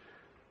image,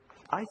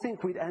 I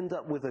think we'd end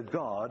up with a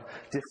God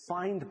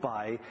defined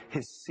by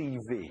his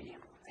CV.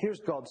 Here's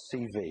God's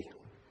CV.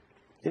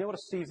 You know what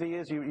a CV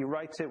is? You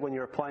write it when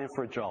you're applying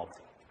for a job.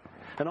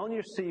 And on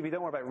your CV,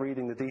 don't worry about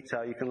reading the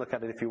detail, you can look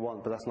at it if you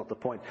want, but that's not the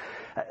point.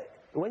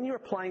 When you're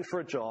applying for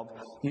a job,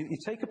 you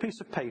take a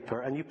piece of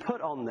paper and you put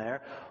on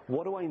there,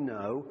 what do I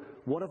know?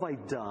 What have I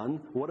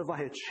done? What have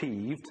I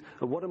achieved?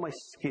 What are my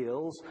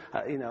skills?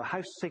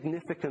 How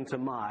significant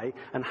am I?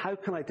 And how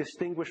can I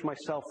distinguish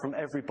myself from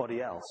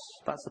everybody else?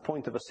 That's the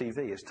point of a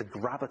CV. It's to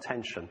grab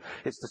attention.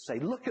 It's to say,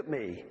 look at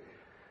me.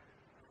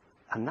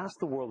 And that's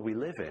the world we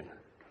live in.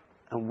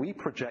 And we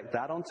project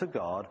that onto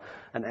God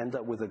and end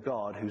up with a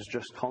God who's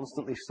just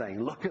constantly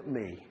saying, look at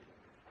me.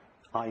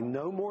 I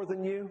know more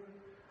than you.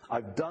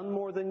 I've done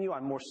more than you,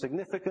 I'm more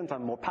significant,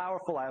 I'm more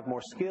powerful, I have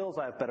more skills,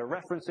 I have better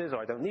references,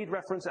 or I don't need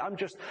references.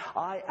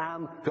 I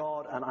am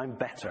God and I'm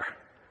better.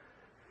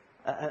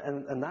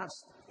 And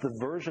that's the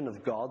version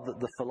of God that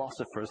the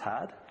philosophers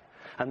had.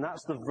 And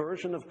that's the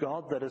version of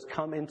God that has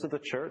come into the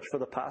church for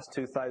the past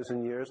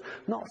 2,000 years,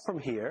 not from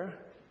here,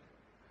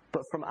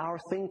 but from our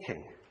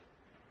thinking,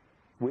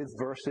 with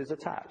verses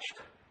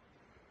attached.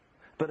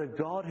 But a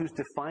God who's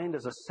defined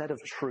as a set of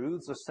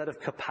truths, a set of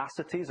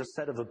capacities, a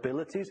set of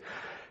abilities.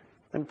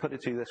 Let me put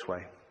it to you this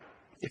way.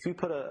 If you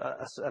put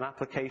an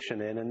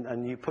application in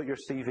and you put your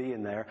CV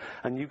in there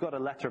and you got a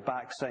letter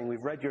back saying,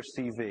 we've read your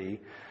CV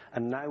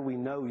and now we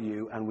know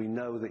you and we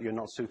know that you're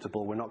not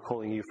suitable, we're not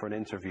calling you for an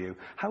interview,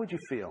 how would you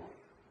feel?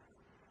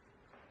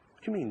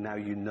 What do you mean now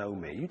you know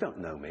me? You don't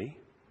know me.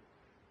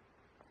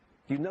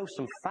 You know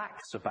some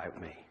facts about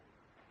me.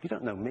 You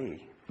don't know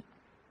me.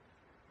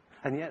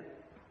 And yet,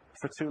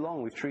 for too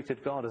long, we've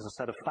treated God as a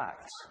set of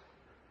facts.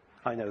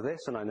 I know this,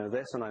 and I know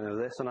this, and I know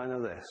this, and I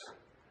know this.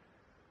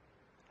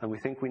 And we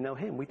think we know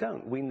Him. We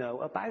don't. We know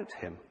about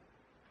Him.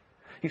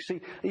 You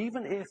see,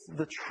 even if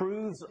the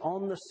truths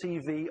on the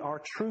CV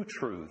are true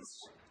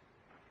truths,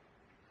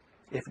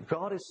 if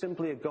God is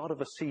simply a God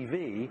of a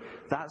CV,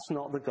 that's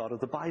not the God of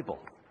the Bible.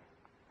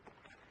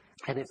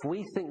 And if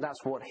we think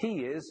that's what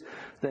He is,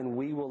 then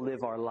we will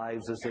live our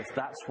lives as if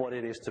that's what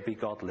it is to be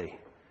godly.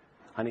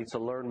 I need to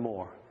learn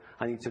more.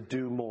 I need to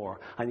do more.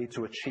 I need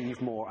to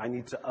achieve more. I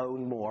need to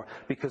own more.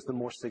 Because the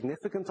more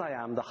significant I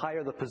am, the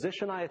higher the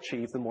position I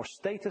achieve, the more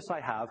status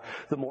I have,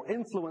 the more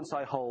influence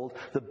I hold,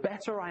 the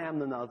better I am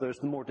than others,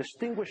 the more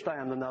distinguished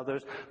I am than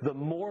others, the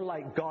more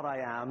like God I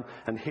am.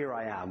 And here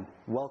I am.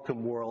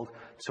 Welcome, world,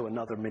 to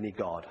another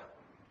mini-God.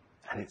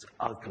 And it's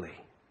ugly.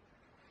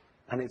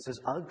 And it's as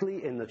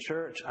ugly in the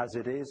church as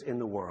it is in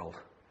the world.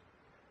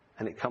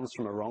 And it comes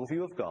from a wrong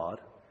view of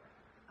God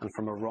and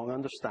from a wrong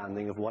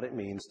understanding of what it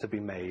means to be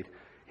made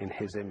in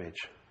His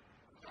image.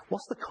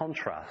 What's the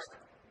contrast?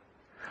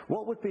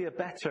 What would be a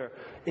better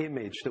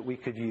image that we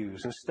could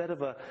use instead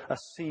of a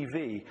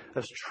CV,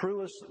 as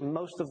true as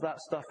most of that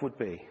stuff would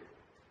be?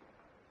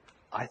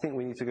 I think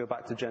we need to go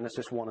back to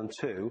Genesis 1 and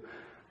 2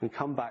 and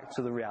come back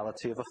to the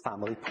reality of a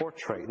family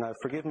portrait. Now,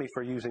 forgive me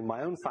for using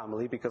my own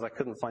family because I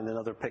couldn't find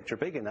another picture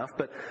big enough,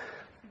 but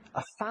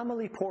a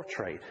family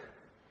portrait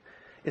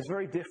is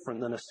very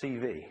different than a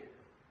CV.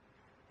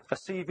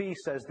 A CV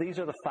says, these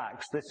are the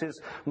facts, this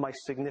is my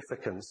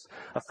significance.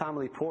 A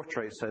family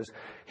portrait says,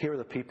 here are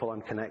the people I'm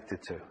connected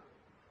to.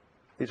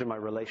 These are my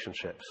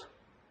relationships.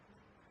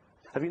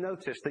 Have you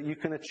noticed that you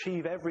can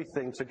achieve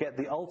everything to get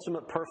the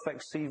ultimate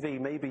perfect CV?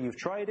 Maybe you've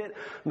tried it,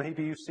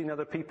 maybe you've seen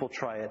other people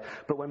try it.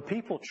 But when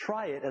people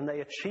try it and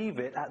they achieve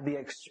it at the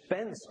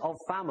expense of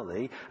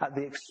family, at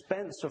the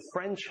expense of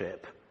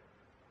friendship,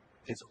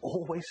 it's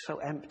always so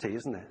empty,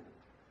 isn't it?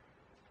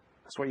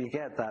 That's where you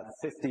get that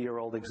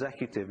 50-year-old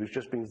executive who's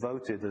just been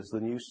voted as the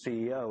new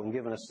CEO and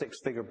given a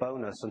six-figure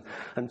bonus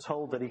and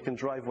told that he can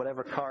drive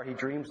whatever car he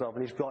dreams of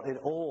and he's got it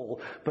all,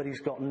 but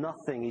he's got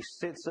nothing. He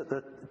sits at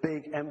the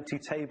big empty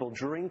table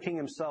drinking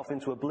himself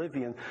into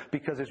oblivion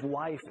because his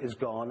wife is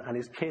gone and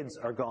his kids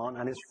are gone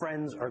and his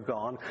friends are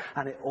gone,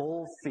 and it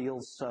all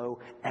feels so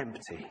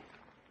empty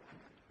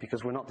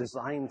because we're not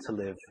designed to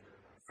live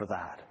for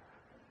that.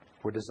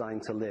 We're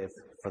designed to live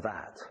for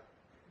that.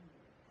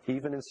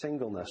 Even in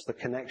singleness, the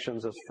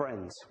connections as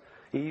friends.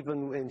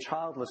 Even in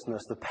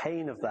childlessness, the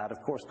pain of that,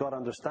 of course, God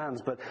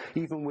understands. But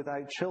even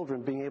without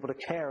children, being able to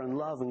care and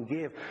love and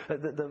give,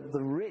 the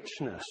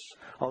richness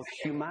of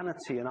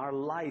humanity in our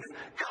life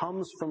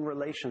comes from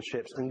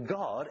relationships. And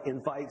God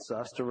invites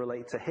us to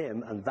relate to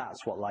Him, and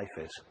that's what life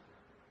is.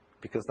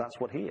 Because that's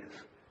what He is.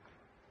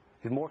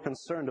 He's more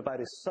concerned about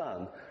His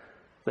Son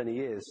than He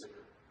is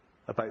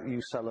about you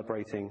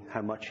celebrating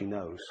how much He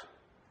knows.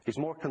 He's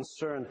more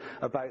concerned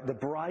about the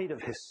bride of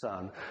His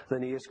Son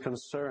than He is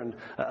concerned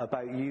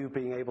about you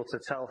being able to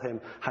tell Him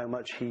how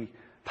much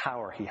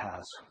power He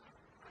has.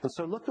 And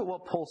so look at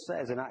what Paul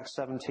says in Acts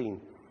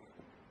 17.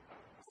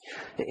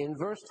 In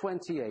verse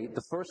 28,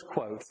 the first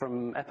quote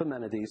from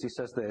Epimenides, he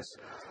says this,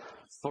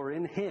 "For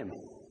in Him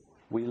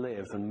we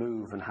live and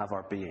move and have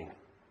our being."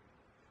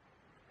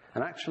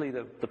 And actually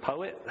the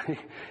poet,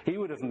 he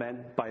would have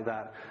meant by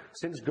that,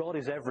 since God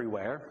is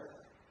everywhere,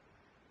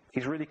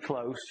 He's really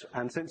close,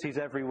 and since He's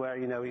everywhere,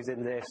 He's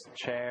in this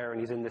chair,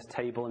 and He's in this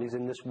table, and He's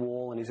in this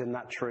wall, and He's in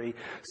that tree.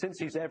 Since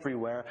He's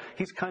everywhere,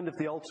 He's kind of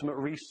the ultimate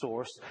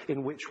resource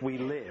in which we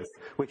live,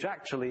 which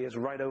actually is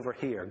right over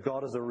here.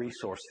 God is a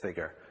resource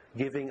figure,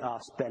 giving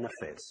us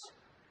benefits.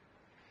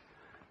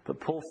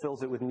 But Paul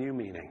fills it with new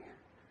meaning.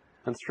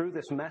 And through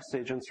this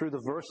message, and through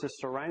the verses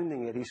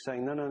surrounding it, he's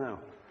saying, no.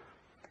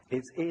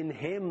 It's in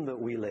Him that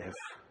we live.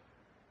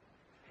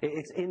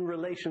 It's in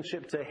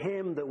relationship to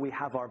Him that we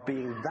have our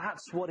being.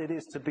 That's what it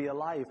is to be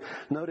alive.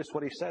 Notice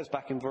what he says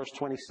back in verse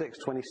 26,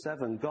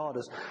 27. God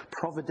has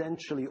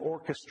providentially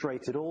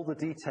orchestrated all the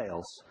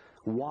details.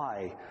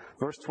 Why?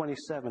 Verse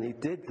 27, He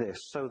did this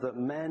so that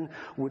men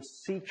would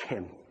seek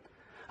Him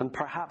and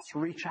perhaps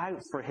reach out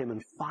for Him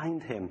and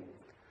find Him.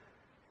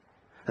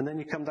 And then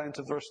you come down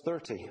to verse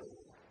 30.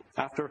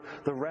 After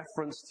the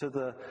reference to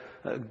the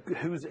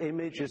whose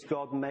image is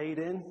God made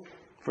in,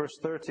 verse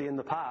 30, in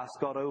the past,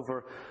 God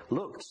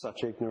overlooked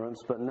such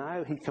ignorance, but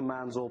now he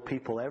commands all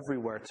people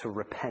everywhere to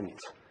repent.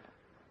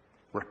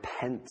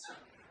 Repent.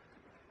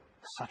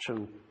 Such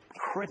a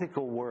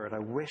critical word. I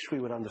wish we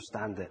would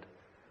understand it.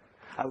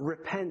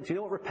 Repent. Do you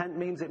know what repent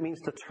means? It means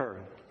to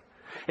turn.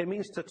 It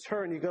means to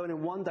turn. You go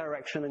in one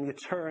direction and you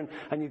turn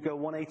and you go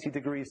 180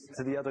 degrees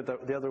to the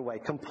other way.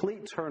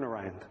 Complete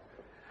turnaround.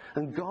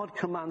 And God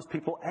commands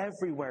people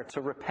everywhere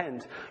to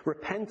repent.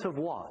 Repent of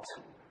what?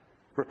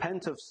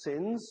 Repent of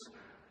sins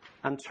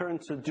and turn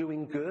to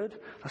doing good?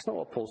 That's not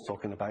what Paul's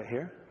talking about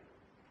here.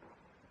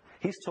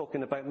 He's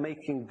talking about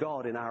making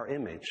God in our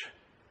image.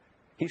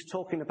 He's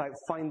talking about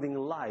finding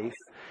life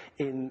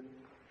in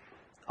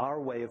our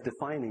way of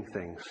defining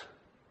things.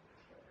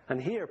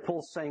 And here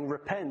Paul's saying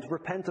repent.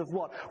 Repent of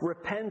what?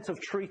 Repent of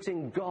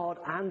treating God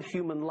and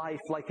human life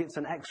like it's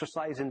an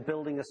exercise in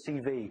building a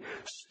CV.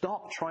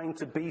 Stop trying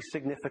to be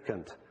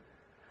significant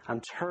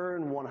and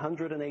turn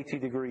 180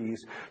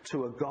 degrees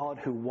to a God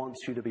who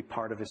wants you to be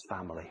part of his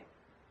family.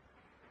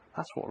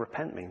 That's what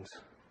repent means.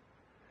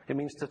 It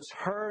means to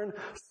turn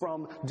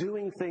from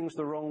doing things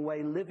the wrong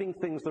way, living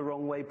things the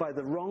wrong way, by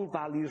the wrong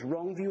values,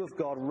 wrong view of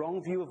God,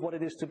 wrong view of what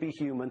it is to be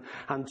human,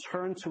 and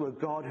turn to a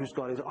God who's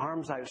got his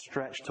arms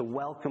outstretched to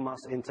welcome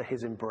us into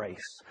his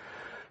embrace.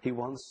 He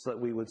wants that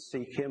we would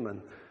seek him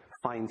and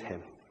find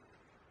him,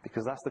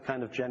 because that's the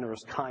kind of generous,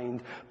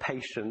 kind,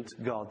 patient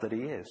God that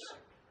he is.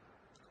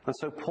 And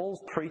so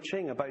Paul's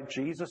preaching about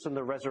Jesus and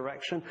the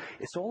resurrection,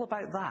 it's all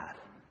about that.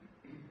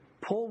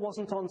 Paul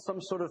wasn't on some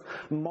sort of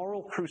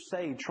moral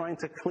crusade trying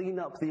to clean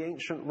up the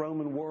ancient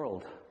Roman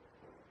world.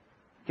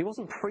 He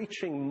wasn't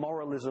preaching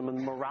moralism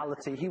and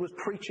morality. He was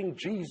preaching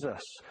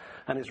Jesus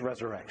and his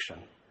resurrection.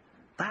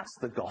 That's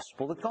the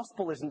gospel. The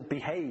gospel isn't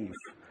behave.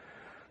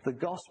 The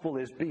gospel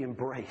is be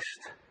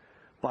embraced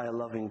by a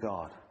loving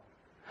God.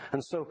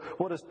 And so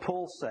what does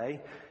Paul say?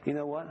 You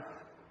know what?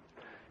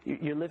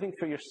 You're living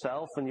for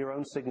yourself and your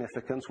own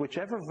significance.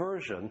 Whichever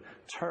version,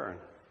 turn.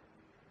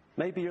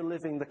 Maybe you're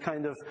living the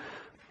kind of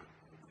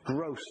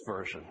gross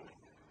version,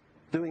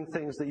 doing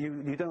things that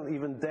you don't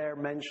even dare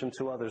mention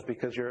to others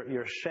because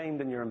you're ashamed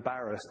and you're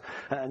embarrassed,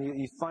 and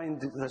you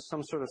find there's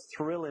some sort of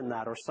thrill in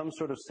that, or some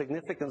sort of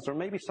significance, or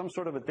maybe some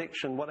sort of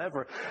addiction,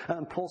 whatever.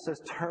 And Paul says,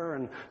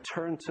 turn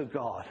to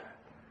God,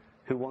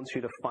 who wants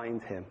you to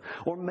find him.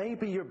 Or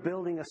maybe you're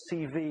building a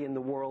CV in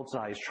the world's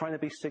eyes, trying to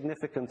be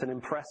significant and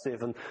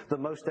impressive and the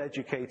most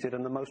educated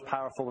and the most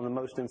powerful and the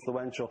most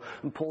influential.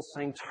 And Paul's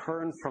saying,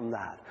 turn from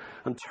that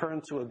and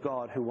turn to a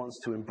God who wants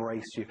to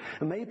embrace you.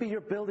 And maybe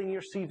you're building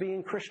your CV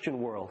in Christian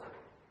world.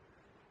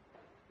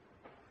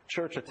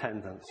 Church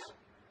attendance,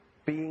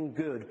 being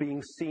good, being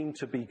seen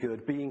to be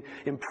good, being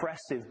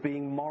impressive,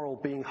 being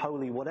moral, being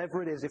holy,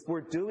 whatever it is, if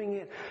we're doing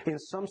it in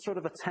some sort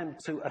of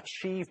attempt to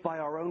achieve by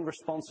our own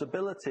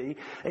responsibility,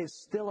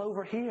 it's still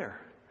over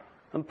here.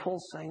 And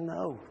Paul's saying,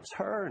 no,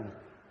 turn,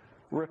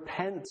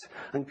 repent,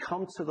 and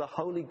come to the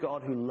holy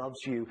God who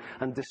loves you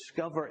and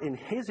discover in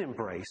his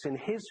embrace, in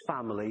his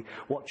family,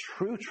 what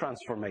true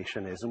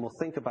transformation is. And we'll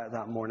think about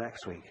that more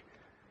next week.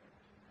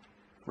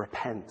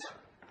 Repent.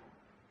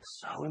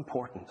 So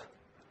important.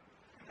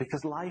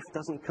 Because life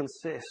doesn't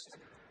consist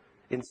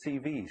in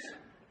CVs.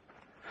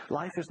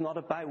 Life is not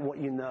about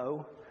what you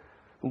know,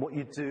 and what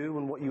you do,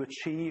 and what you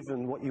achieve,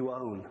 and what you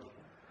own.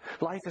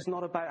 Life is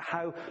not about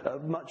how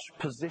much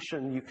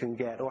position you can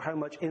get, or how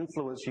much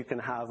influence you can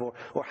have, or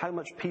how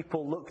much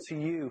people look to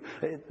you.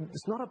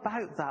 It's not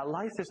about that.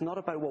 Life is not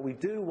about what we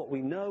do, what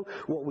we know,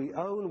 what we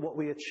own, what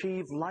we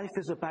achieve. Life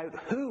is about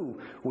who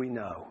we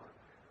know.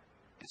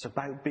 It's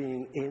about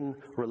being in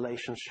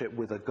relationship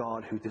with a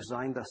God who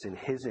designed us in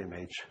his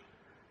image,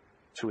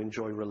 to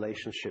enjoy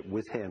relationship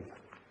with him,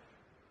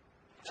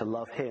 to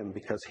love him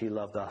because he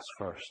loved us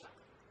first.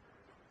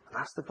 And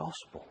that's the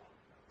gospel.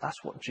 That's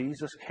what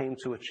Jesus came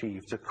to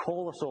achieve, to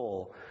call us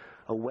all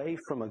away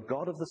from a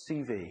God of the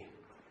CV,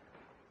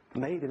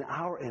 made in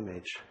our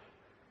image,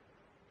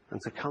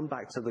 and to come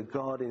back to the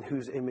God in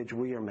whose image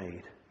we are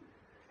made.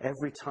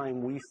 Every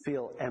time we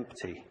feel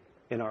empty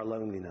in our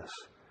loneliness,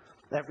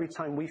 every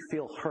time we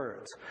feel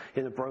hurt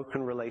in a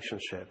broken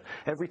relationship,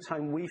 every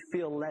time we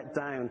feel let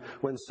down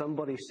when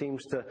somebody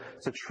seems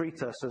to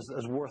treat us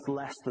as worth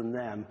less than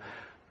them,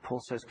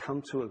 Paul says,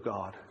 come to a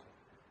God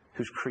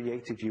who's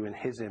created you in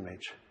his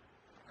image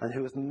and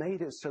who has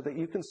made it so that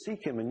you can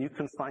seek him and you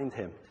can find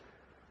him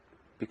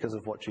because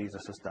of what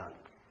Jesus has done.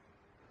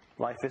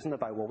 Life isn't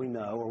about what we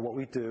know or what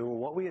we do or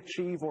what we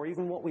achieve or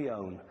even what we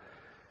own.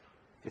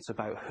 It's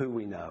about who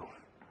we know.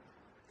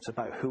 It's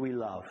about who we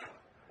love.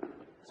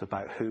 It's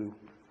about who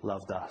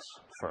loved us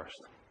first.